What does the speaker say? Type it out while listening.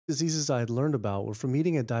Diseases I had learned about were from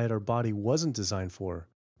eating a diet our body wasn't designed for.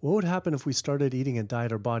 What would happen if we started eating a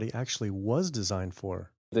diet our body actually was designed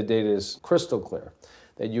for? The data is crystal clear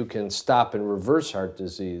that you can stop and reverse heart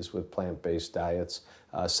disease with plant-based diets,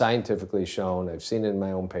 scientifically shown. I've seen it in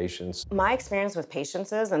my own patients. My experience with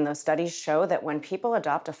patients is, and those studies show, that when people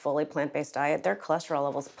adopt a fully plant-based diet, their cholesterol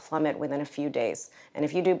levels plummet within a few days. And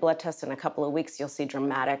if you do blood tests in a couple of weeks, you'll see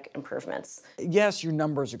dramatic improvements. Yes, your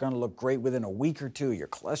numbers are going to look great within a week or two. Your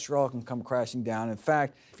cholesterol can come crashing down. In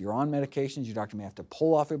fact, if you're on medications, your doctor may have to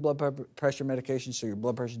pull off your blood pressure medication so your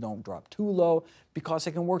blood pressure don't drop too low because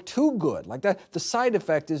it can work too good. Like that, the side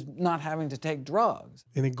effect is not having to take drugs.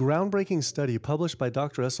 In a groundbreaking study published by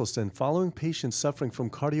Dr. Esselstyn following patients suffering from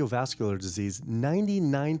cardiovascular disease,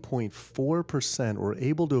 99.4% were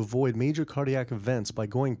able to avoid major cardiac events by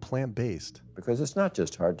going plant-based. Because it's not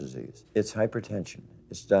just heart disease. It's hypertension,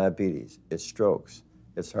 it's diabetes, it's strokes,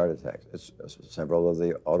 it's heart attacks, it's several of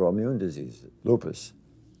the autoimmune diseases, lupus,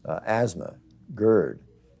 asthma, GERD,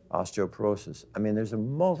 osteoporosis. I mean, there's a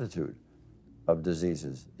multitude of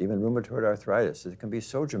diseases, even rheumatoid arthritis. It can be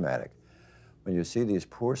so dramatic. When you see these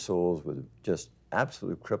poor souls with just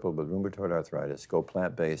absolutely crippled with rheumatoid arthritis go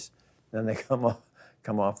plant-based, then they come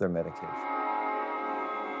off their medication.